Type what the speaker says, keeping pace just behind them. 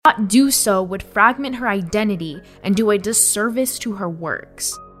not do so would fragment her identity and do a disservice to her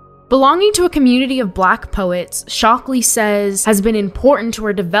works. Belonging to a community of Black poets, Shockley says has been important to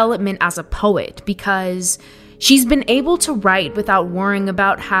her development as a poet because she's been able to write without worrying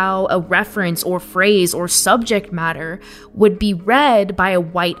about how a reference or phrase or subject matter would be read by a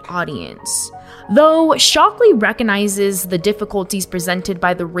white audience. Though Shockley recognizes the difficulties presented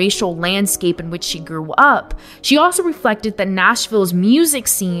by the racial landscape in which she grew up, she also reflected that Nashville's music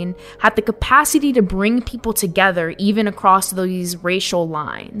scene had the capacity to bring people together even across these racial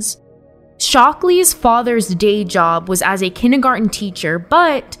lines. Shockley's father's day job was as a kindergarten teacher,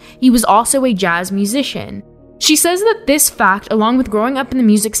 but he was also a jazz musician. She says that this fact, along with growing up in the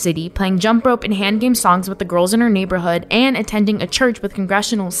Music City, playing jump rope and hand game songs with the girls in her neighborhood, and attending a church with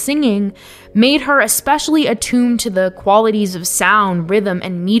congregational singing, made her especially attuned to the qualities of sound, rhythm,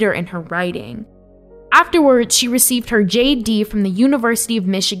 and meter in her writing. Afterwards, she received her JD from the University of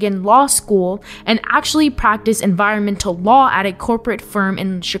Michigan Law School and actually practiced environmental law at a corporate firm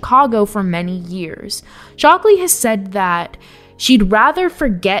in Chicago for many years. Shockley has said that she'd rather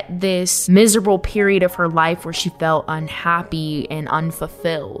forget this miserable period of her life where she felt unhappy and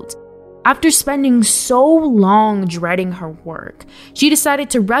unfulfilled. After spending so long dreading her work, she decided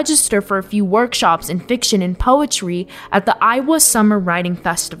to register for a few workshops in fiction and poetry at the Iowa Summer Writing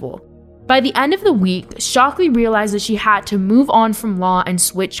Festival. By the end of the week, Shockley realized that she had to move on from law and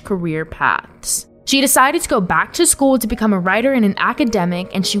switch career paths. She decided to go back to school to become a writer and an academic,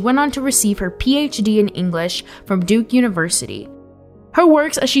 and she went on to receive her PhD in English from Duke University. Her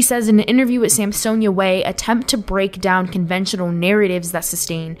works, as she says in an interview with Samsonia Way, attempt to break down conventional narratives that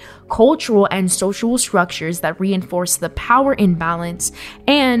sustain cultural and social structures that reinforce the power imbalance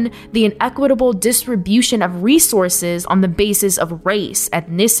and the inequitable distribution of resources on the basis of race,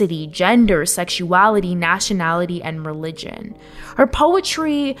 ethnicity, gender, sexuality, nationality, and religion. Her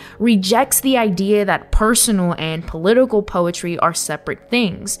poetry rejects the idea that personal and political poetry are separate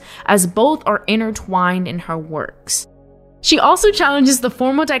things, as both are intertwined in her works. She also challenges the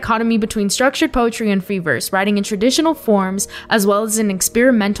formal dichotomy between structured poetry and free verse, writing in traditional forms as well as in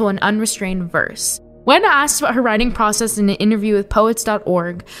experimental and unrestrained verse. When asked about her writing process in an interview with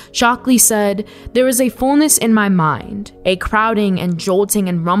Poets.org, Shockley said, "There is a fullness in my mind, a crowding and jolting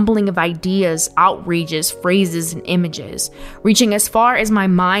and rumbling of ideas, outrages, phrases, and images, reaching as far as my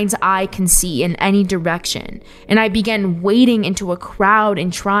mind's eye can see in any direction, and I began wading into a crowd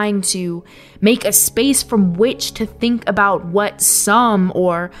and trying to make a space from which to think about what some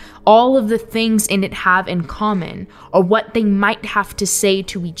or all of the things in it have in common, or what they might have to say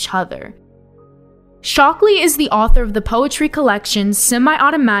to each other." Shockley is the author of the poetry collections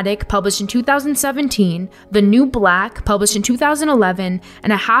Semi-Automatic, published in 2017, The New Black, published in 2011,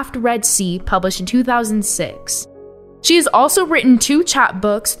 and A Half-Read Sea, published in 2006. She has also written 2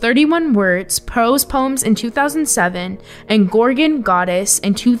 chapbooks, 31 Words, prose poems in 2007, and Gorgon Goddess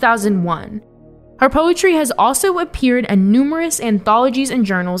in 2001. Her poetry has also appeared in numerous anthologies and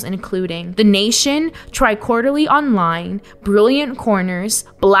journals, including The Nation, Triquarterly Online, Brilliant Corners,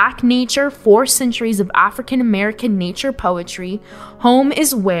 Black Nature, 4 Centuries of African American Nature Poetry, Home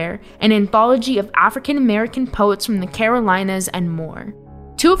is Where, an anthology of African American poets from the Carolinas, and more.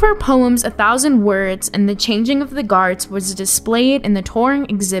 2 of her poems, 1,000 Words and The Changing of the Guards, was displayed in the touring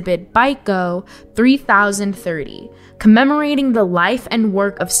exhibit Biko 3030, commemorating the life and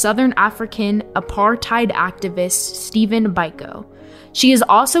work of Southern African apartheid activist Stephen Biko. She is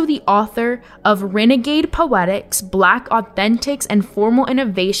also the author of Renegade Poetics, Black Authentics and Formal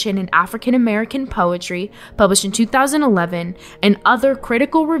Innovation in African American Poetry, published in 2011, and other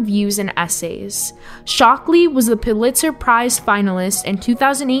critical reviews and essays. Shockley was the Pulitzer Prize finalist in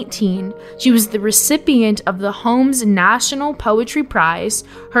 2018. She was the recipient of the Holmes National Poetry Prize,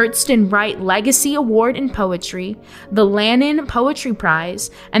 Hurston Wright Legacy Award in Poetry, the Lannan Poetry Prize,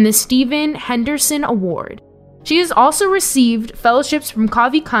 and the Stephen Henderson Award. She has also received fellowships from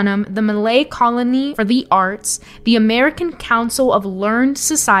Covey Cunham, the Malay Colony for the Arts, the American Council of Learned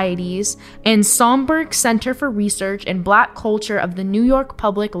Societies, and Somberg Center for Research in Black Culture of the New York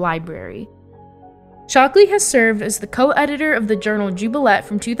Public Library. Shockley has served as the co-editor of the journal Jubilette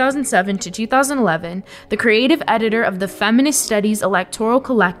from 2007 to 2011, the creative editor of the Feminist Studies Electoral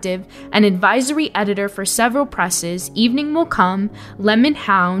Collective, and advisory editor for several presses: Evening Will Come, Lemon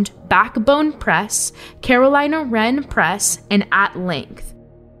Hound, Backbone Press, Carolina Wren Press, and At Length.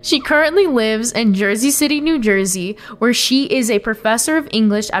 She currently lives in Jersey City, New Jersey, where she is a professor of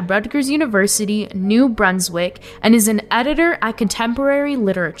English at Rutgers University, New Brunswick, and is an editor at Contemporary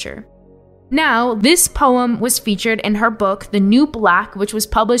Literature. Now, this poem was featured in her book, The New Black, which was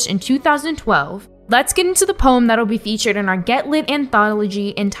published in 2012. Let's get into the poem that'll be featured in our Get Lit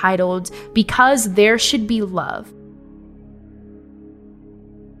anthology entitled Because There Should Be Love.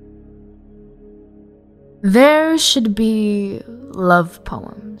 There should be love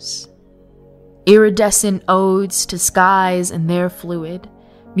poems, iridescent odes to skies and their fluid,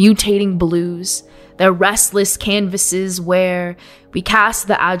 mutating blues, their restless canvases where we cast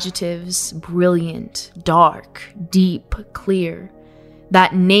the adjectives brilliant, dark, deep, clear,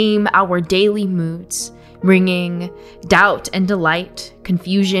 that name our daily moods, bringing doubt and delight,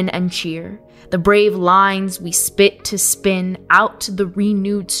 confusion and cheer, the brave lines we spit to spin out the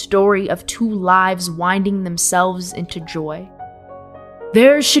renewed story of two lives winding themselves into joy.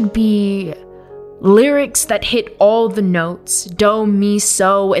 There should be lyrics that hit all the notes, do, mi,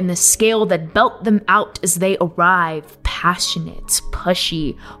 so, and the scale that belt them out as they arrive, passionate,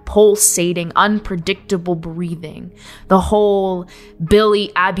 pushy, pulsating, unpredictable breathing, the whole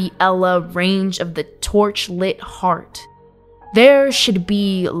Billy Abby Ella range of the torch-lit heart. There should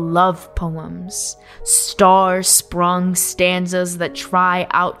be love poems, star-sprung stanzas that try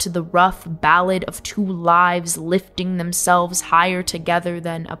out to the rough ballad of two lives lifting themselves higher together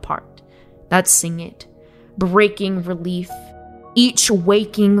than apart, that sing it, breaking relief, each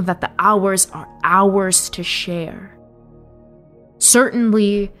waking that the hours are ours to share.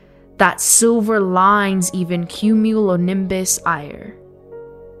 Certainly, that silver lines even cumulonimbus ire.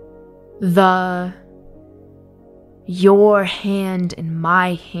 The your hand in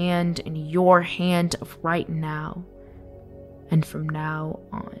my hand in your hand of right now and from now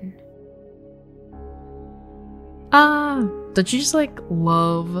on. Don't you just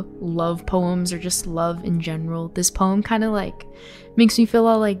love poems or just love in general? This poem kind of makes me feel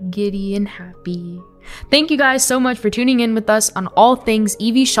all giddy and happy. Thank you guys so much for tuning in with us on all things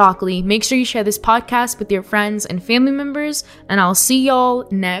Evie Shockley. Make sure you share this podcast with your friends and family members, and I'll see y'all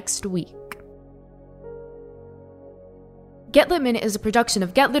next week. Get Lit Minute is a production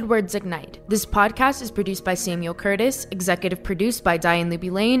of Get Lit Words Ignite. This podcast is produced by Samuel Curtis, executive produced by Diane Libby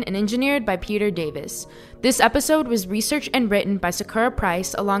Lane, and engineered by Peter Davis. This episode was researched and written by Sakura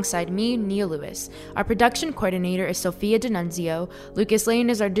Price alongside me, Nia Lewis. Our production coordinator is Sophia D'Annunzio. Lucas Lane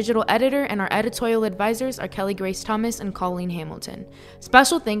is our digital editor, and our editorial advisors are Kelly Grace Thomas and Colleen Hamilton.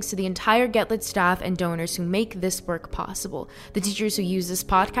 Special thanks to the entire Get Lit staff and donors who make this work possible, the teachers who use this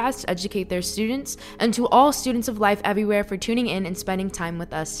podcast to educate their students, and to all students of life everywhere for tuning in and spending time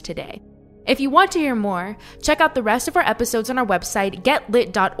with us today. If you want to hear more, check out the rest of our episodes on our website,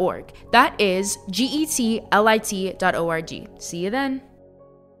 getlit.org. That is getlit.org. See you then.